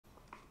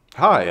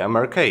Hi, I'm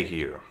RK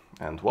here,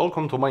 and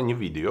welcome to my new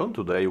video.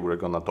 Today we're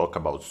gonna talk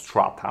about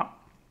Strata,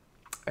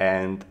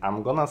 and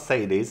I'm gonna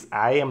say this: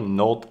 I am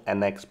not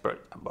an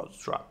expert about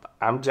Strata.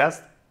 I'm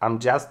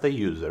just a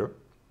user.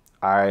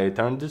 I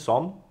turned this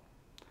on,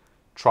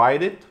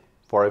 tried it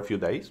for a few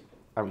days.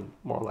 I mean,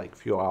 more like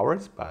few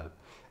hours, but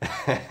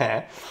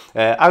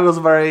I was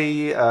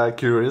very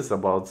curious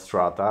about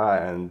Strata,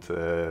 and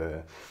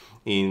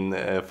in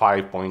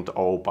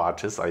 5.0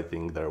 patches, I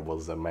think there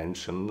was a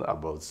mention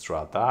about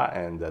Strata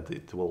and that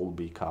it will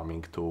be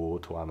coming to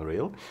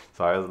Unreal.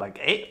 So I was like,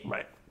 hey,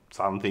 right,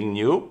 something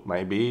new.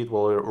 Maybe it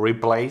will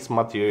replace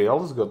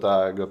materials.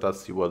 Gotta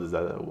see what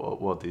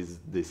is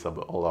this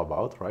all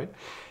about, right?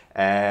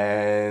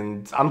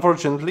 And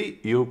unfortunately,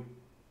 you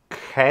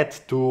had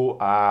to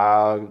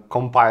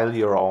compile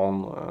your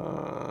own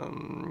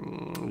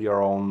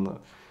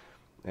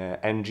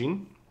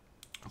engine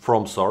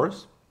from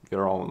source,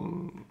 your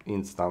own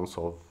instance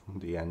of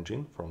the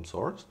engine from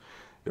source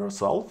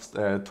yourself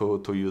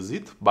to use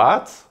it.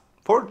 But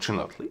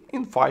fortunately,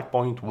 in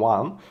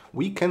 5.1,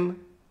 we can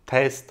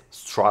test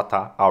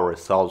Strata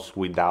ourselves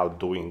without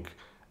doing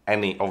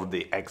any of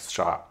the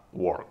extra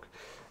work.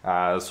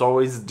 So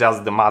it's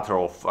just the matter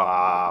of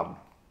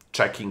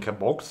checking a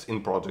box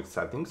in project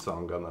settings. So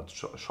I'm gonna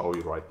show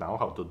you right now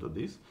how to do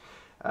this.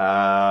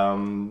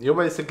 You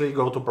basically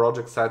go to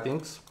project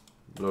settings,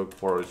 look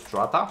for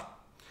Strata,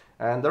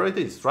 and there it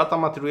is, Strata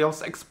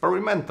Materials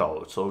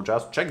Experimental. So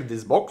just check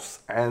this box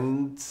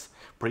and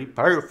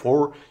prepare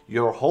for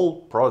your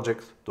whole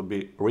project to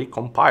be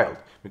recompiled,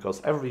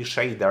 because every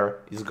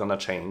shader is gonna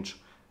change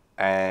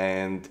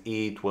and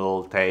it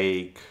will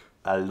take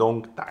a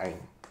long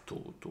time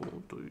to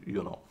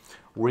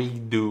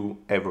redo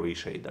every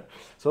shader.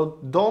 So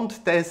don't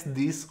test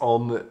this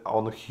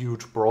on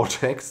huge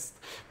projects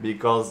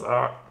because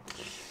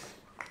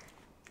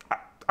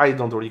I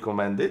don't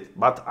recommend it,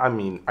 but I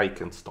mean, I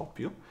can stop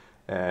you.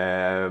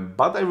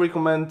 But I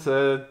recommend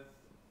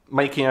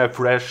making a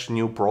fresh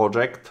new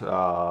project,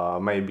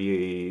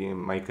 maybe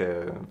make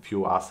a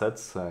few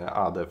assets,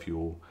 add a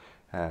few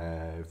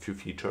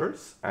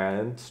features,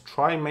 and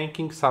try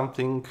making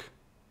something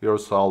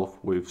yourself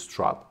with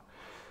Strata.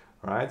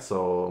 Right?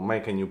 So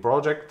make a new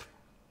project,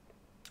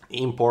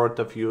 import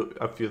a few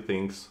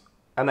things,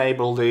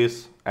 enable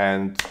this,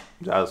 and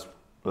just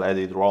let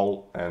it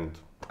roll and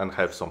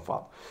have some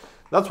fun.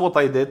 That's what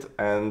I did,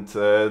 and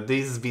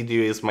this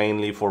video is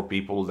mainly for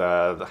people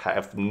that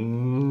have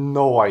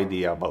no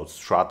idea about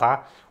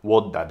Strata,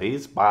 what that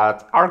is,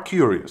 but are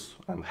curious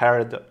and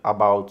heard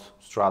about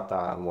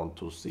Strata and want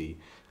to see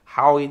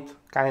how it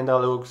kinda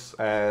looks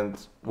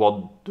and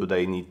what do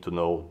they need to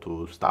know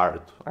to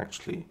start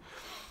actually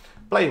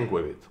playing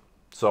with it.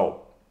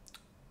 So,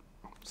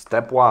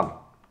 step 1,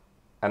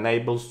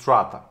 enable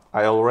Strata.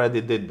 I already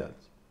did that.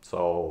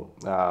 So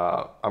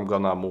I'm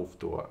gonna move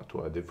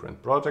to a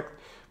different project,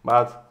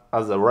 but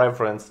as a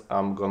reference,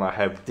 I'm gonna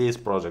have this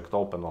project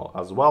open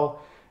as well,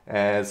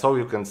 so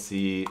you can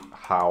see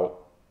how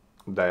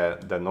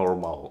the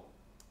normal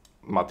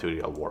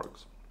material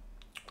works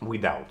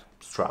without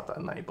Strata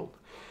enabled.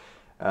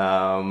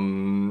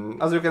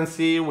 As you can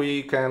see,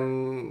 we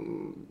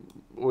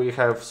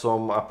have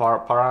some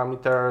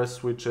parameters,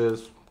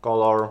 switches,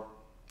 color,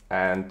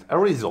 and a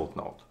result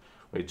node,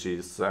 which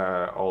is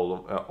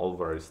all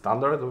very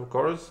standard, of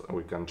course.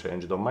 We can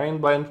change domain,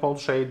 blend mode,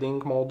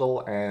 shading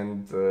model,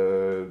 and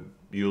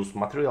use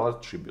material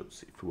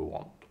attributes if we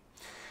want.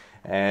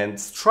 And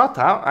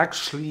Strata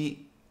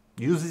actually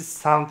uses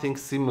something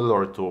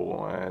similar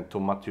to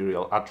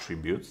material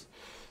attributes.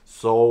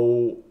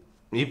 So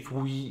if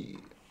we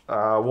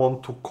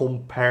want to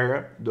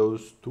compare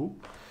those two,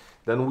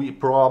 then we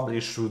probably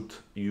should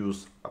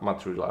use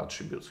material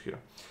attributes here.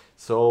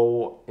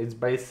 So it's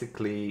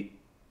basically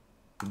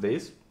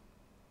this,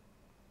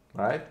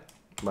 right?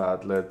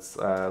 But let's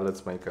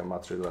make a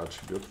material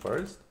attribute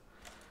first.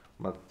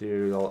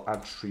 Material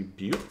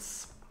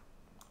attributes.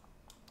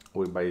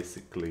 We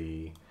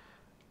basically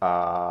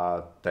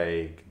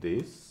take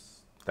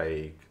this,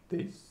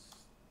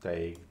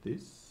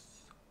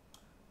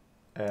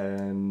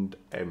 and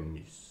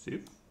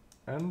emissive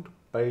and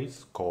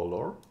base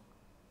color.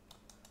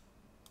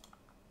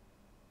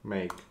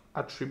 Make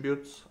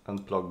attributes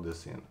and plug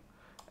this in.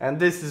 And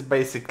this is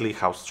basically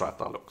how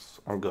Strata looks.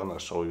 I'm gonna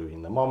show you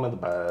in a moment,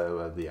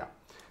 but yeah,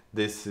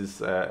 this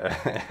is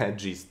a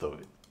gist of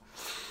it.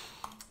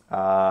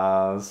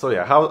 So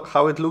yeah,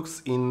 how it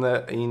looks in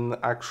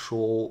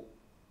actual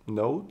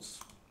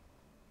nodes,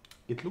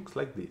 it looks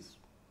like this,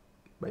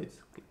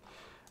 basically.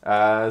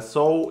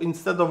 So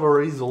instead of a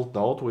result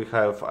node, we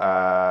have,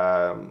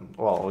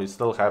 well, we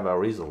still have a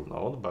result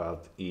node,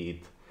 but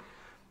it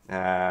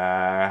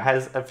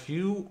has a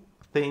few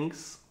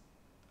things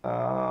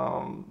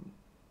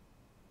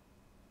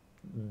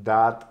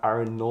that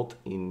are not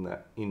in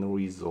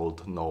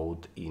result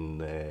node in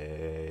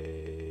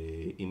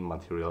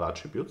material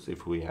attributes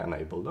if we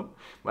enable them,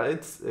 but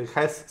it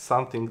has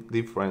something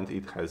different.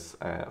 It has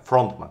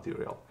front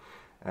material,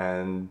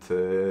 and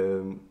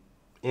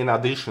in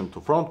addition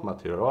to front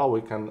material,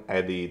 we can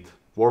edit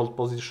world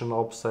position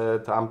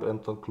offset,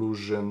 ambient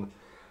occlusion,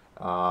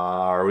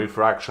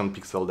 refraction,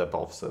 pixel depth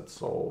offset,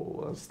 so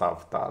stuff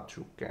that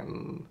you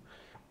can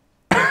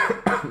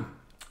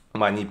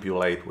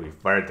manipulate with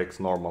vertex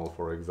normal,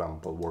 for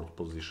example. World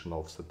position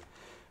offset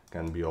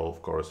can be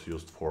of course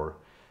used for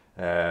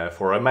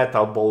a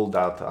metal ball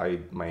that I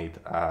made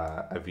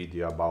a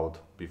video about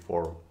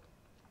before.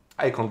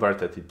 I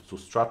converted it to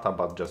Strata,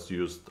 but just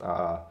used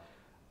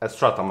a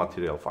Strata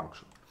material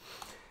function.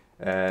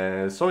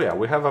 So yeah,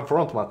 we have a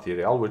front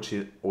material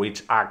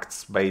which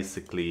acts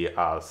basically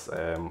as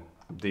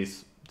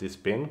this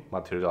pin,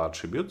 material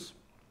attributes,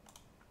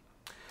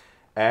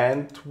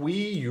 and we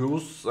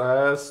use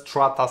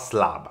Strata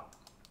slab,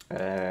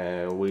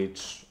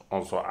 which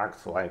also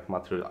acts like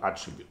material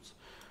attributes.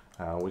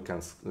 We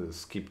can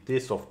skip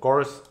this, of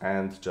course,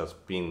 and just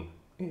pin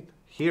it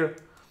here.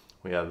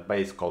 We have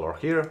base color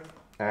here,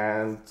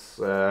 and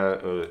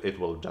it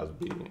will just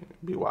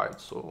be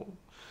white.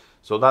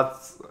 So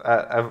that's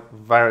a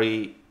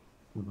very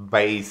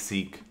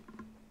basic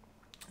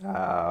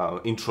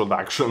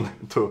introduction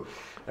to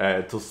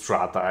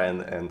Strata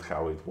and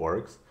how it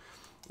works.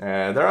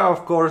 There are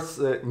of course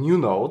new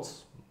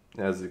nodes,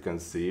 as you can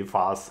see: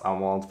 fast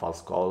amount,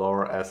 fast color,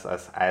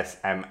 SSS,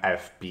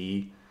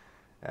 MFP,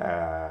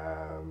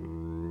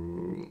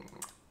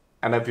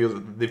 and a few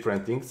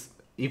different things.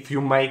 If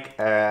you make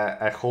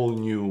a whole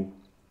new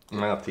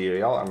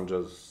material, I'm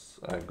just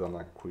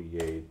gonna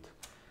create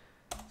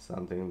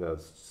something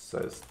that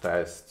says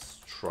test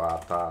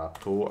Strata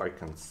 2. I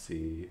can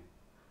see,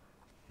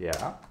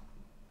 yeah.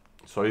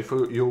 So if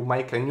you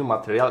make a new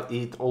material,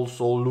 it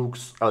also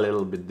looks a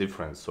little bit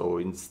different. So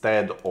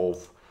instead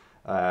of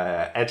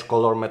edge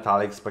color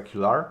metallic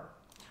specular,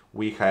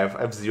 we have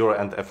F0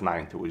 and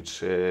F90,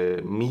 which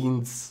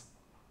means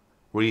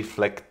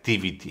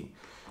reflectivity.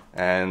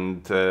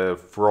 And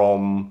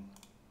from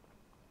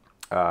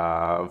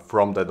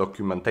the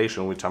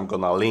documentation, which I'm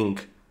gonna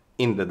link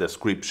in the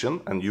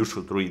description, and you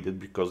should read it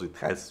because it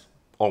has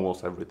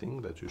almost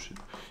everything that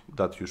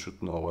you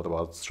should know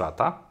about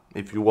Strata.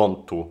 If you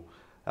want to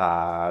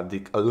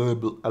dig a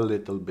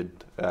little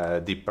bit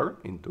deeper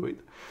into it,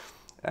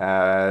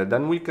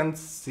 then we can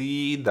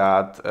see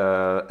that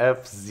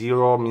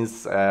F0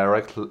 means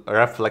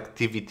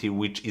reflectivity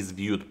which is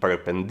viewed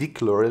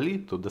perpendicularly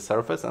to the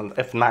surface, and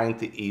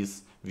F90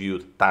 is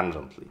viewed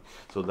tangentially.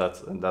 So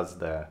that's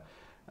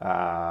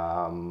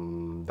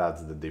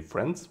the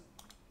difference.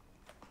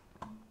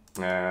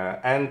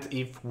 And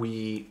if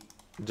we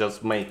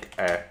just make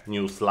a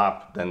new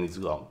slab, then it's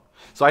gone.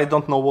 So I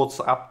don't know what's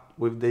up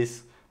with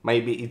this.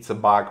 Maybe it's a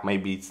bug,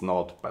 maybe it's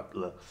not, but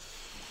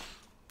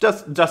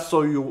just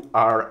so you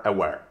are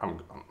aware,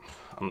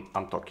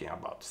 I'm talking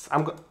about this.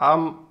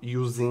 I'm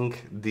using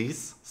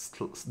this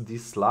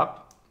slab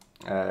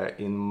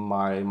in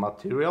my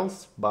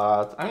materials,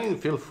 but I mean,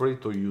 feel free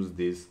to use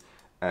this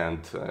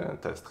and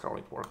test how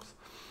it works.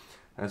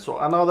 And so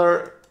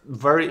another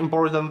very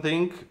important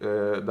thing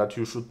that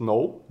you should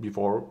know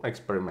before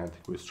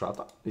experimenting with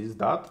Strata is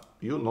that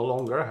you no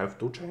longer have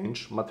to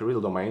change material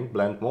domain,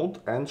 blend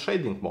mode, and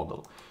shading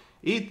model.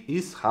 It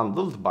is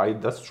handled by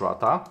the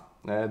Strata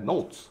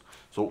nodes.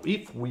 So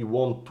if we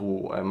want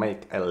to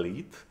make a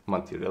lead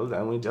material,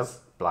 then we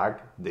just plug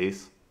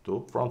this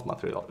to front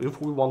material. If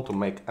we want to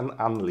make an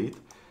unlead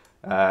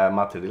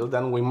material,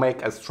 then we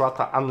make a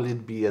Strata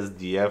unlead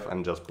BSDF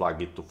and just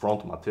plug it to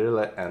front material,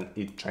 and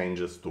it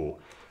changes to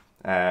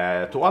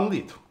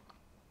unlead.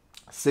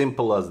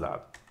 Simple as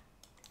that.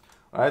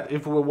 Right?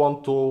 If we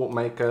want to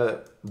make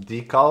a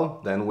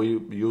decal, then we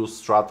use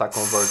Strata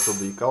convert to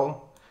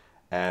decal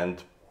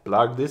and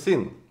plug this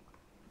in,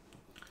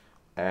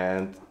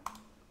 and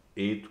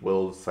it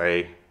will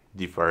say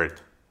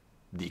deferred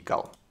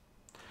decal.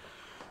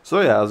 So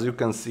yeah, as you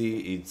can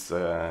see, it's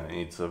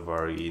a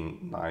very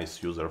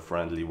nice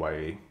user-friendly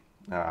way.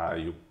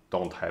 You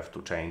don't have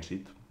to change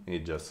it.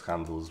 It just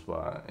handles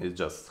it's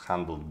just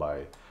handled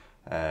by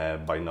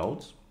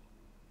nodes.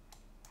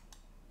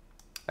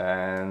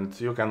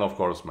 And you can of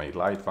course make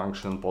light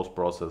function,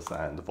 post-process,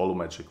 and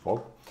volumetric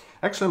fog.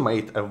 Actually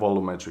made a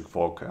volumetric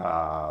fog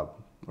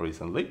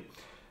recently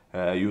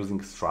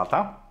using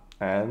Strata,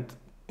 and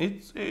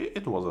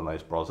it was a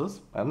nice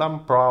process, and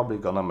I'm probably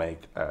gonna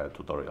make a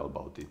tutorial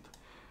about it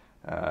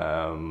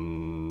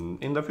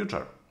in the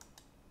future.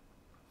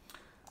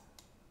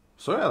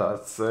 So yeah,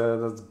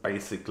 that's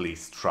basically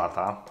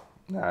Strata.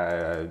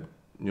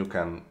 You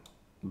can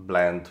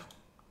blend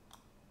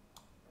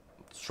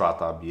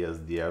Strata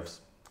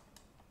BSDFs,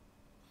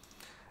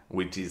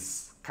 which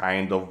is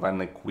kind of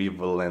an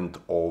equivalent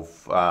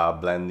of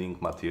blending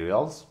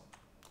materials.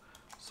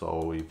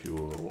 So if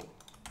you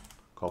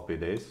copy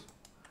this,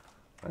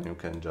 then you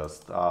can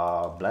just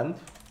blend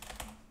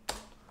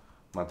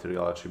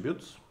material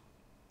attributes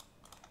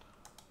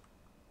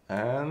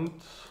and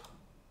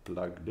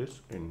plug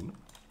this in.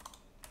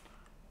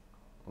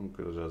 I'm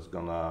just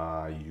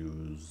gonna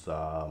use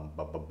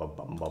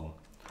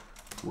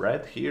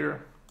red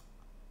here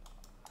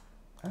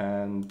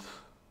and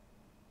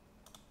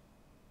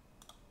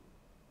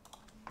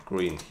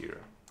green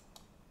here.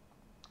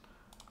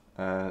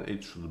 and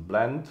it should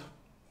blend.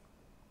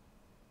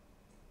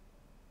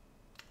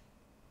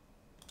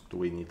 Do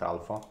we need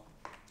alpha?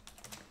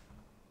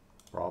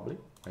 Probably,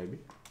 maybe,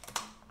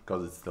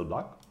 because it's still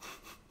black.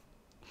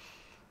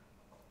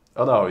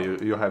 Oh no,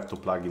 you have to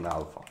plug in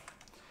alpha.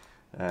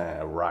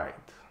 Right.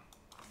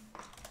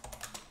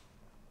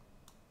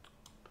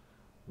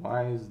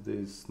 Why is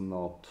this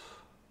not?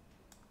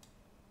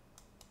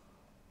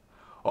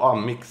 Oh,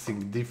 I'm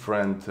mixing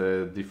different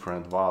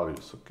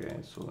values.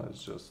 Okay, so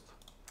let's just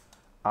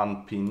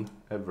unpin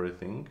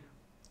everything.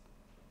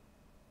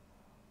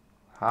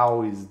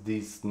 How is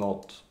this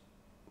not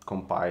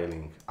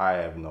compiling? I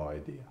have no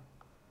idea.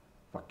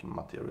 Fucking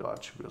material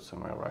attributes,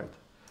 am I right?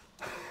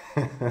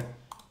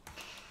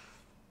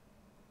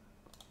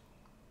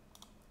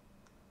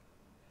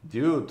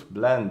 Dude,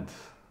 blend.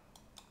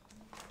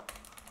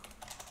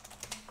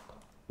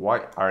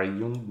 Why are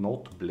you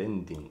not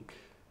blending?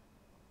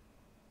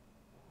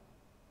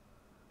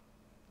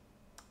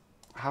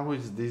 How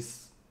is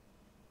this?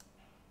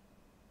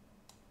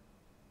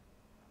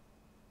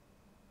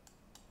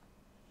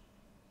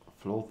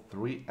 Float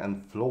 3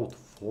 and float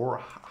 4?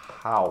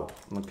 How?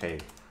 Okay,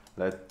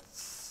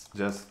 let's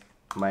just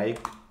make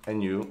a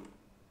new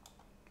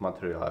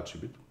material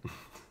attribute.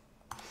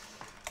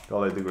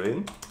 Call it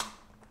green.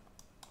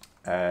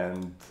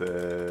 And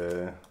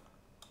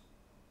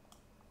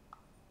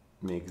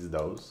mix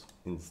those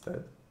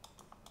instead.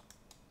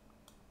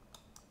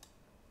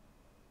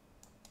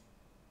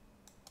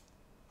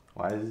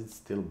 Why is it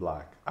still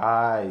black?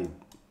 I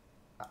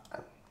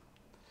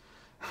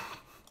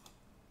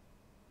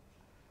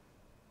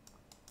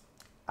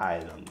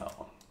don't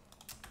know.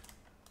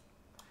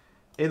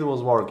 It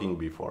was working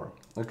before.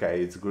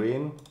 Okay, it's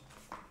green.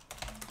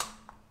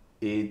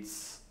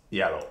 It's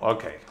yellow.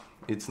 Okay,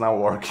 it's now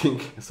working.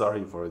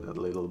 Sorry for that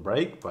little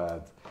break,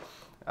 but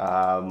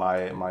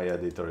my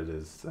editor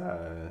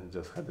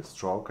just had a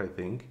stroke, I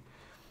think.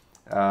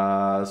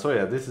 So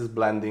yeah, this is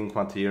blending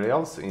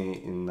materials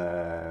in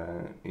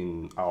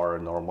our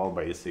normal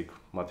basic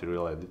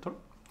material editor,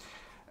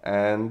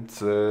 and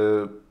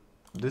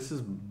this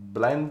is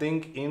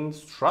blending in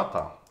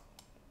Strata.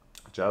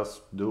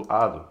 Just do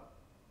add,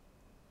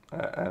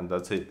 and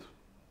that's it.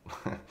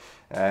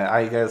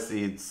 I guess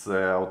it's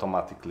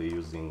automatically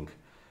using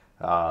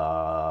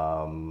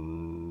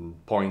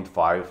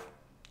 0.5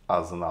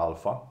 as an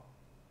alpha,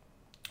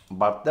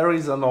 but there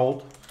is a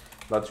node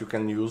that you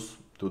can use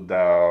to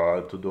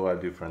do a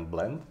different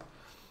blend,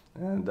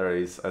 and there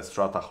is a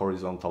Strata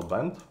horizontal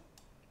blend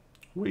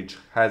which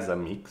has a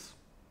mix,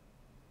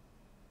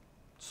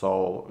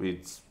 so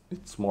it's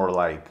more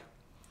like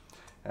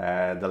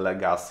the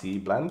legacy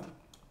blend.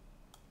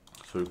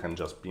 So you can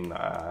just pin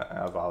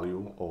a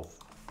value of,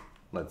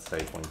 let's say,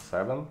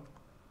 0.7,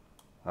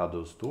 add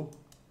those two,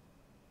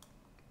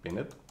 pin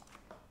it,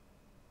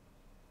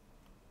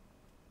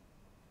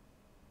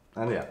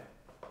 and yeah,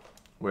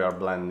 we are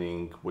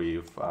blending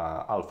with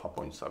alpha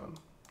 0.7.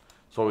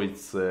 So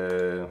it's,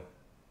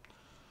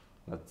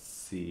 let's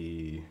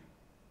see,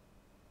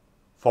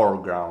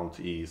 foreground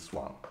is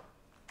 1.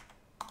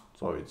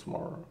 So it's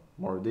more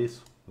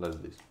this, less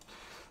this.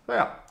 So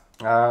yeah,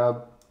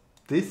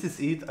 this is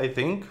it, I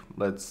think.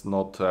 Let's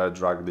not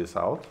drag this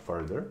out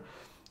further.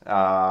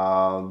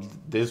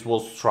 This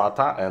was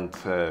Strata and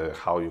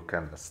how you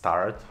can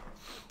start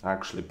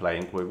actually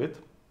playing with it.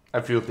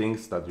 A few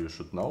things that you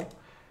should know.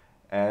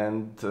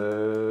 And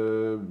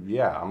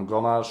yeah, I'm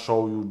gonna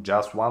show you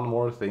just one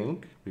more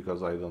thing,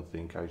 because I don't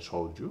think I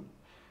showed you.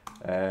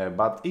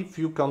 But if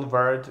you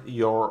convert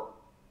your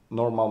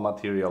normal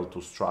material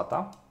to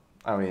Strata,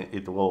 I mean,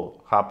 it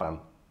will happen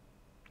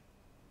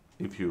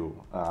if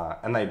you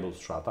enable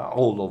Strata,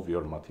 all of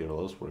your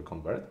materials will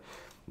convert,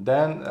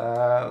 then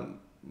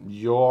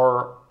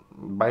your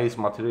base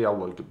material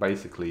will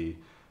basically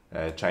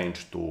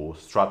change to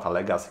Strata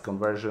legacy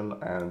conversion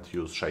and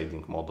use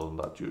shading model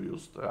that you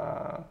used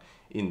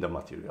in the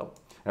material.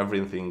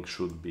 Everything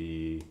should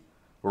be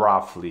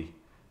roughly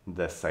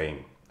the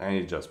same, and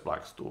it just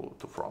plugs to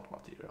front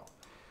material.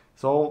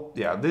 So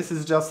yeah, this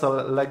is just a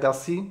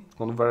legacy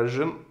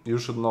conversion. You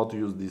should not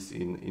use this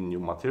in new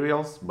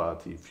materials,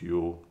 but if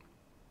you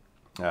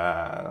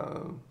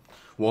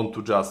want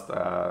to just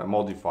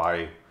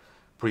modify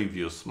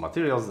previous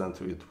materials, then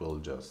it will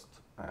just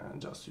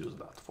use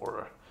that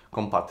for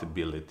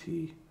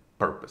compatibility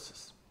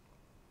purposes.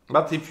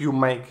 But if you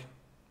make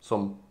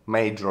some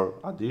major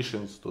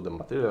additions to the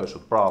material, you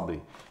should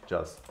probably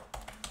just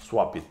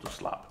swap it to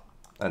slab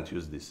and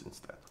use this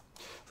instead.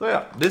 So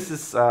yeah, this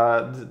is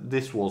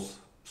this was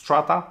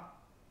Strata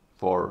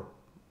for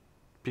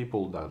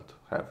people that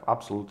have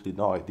absolutely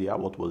no idea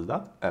what was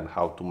that and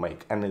how to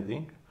make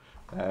anything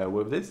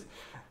with this.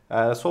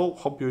 So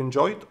hope you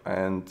enjoyed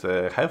and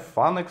have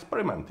fun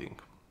experimenting.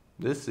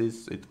 This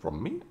is it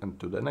from me, and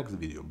to the next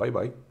video. Bye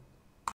bye.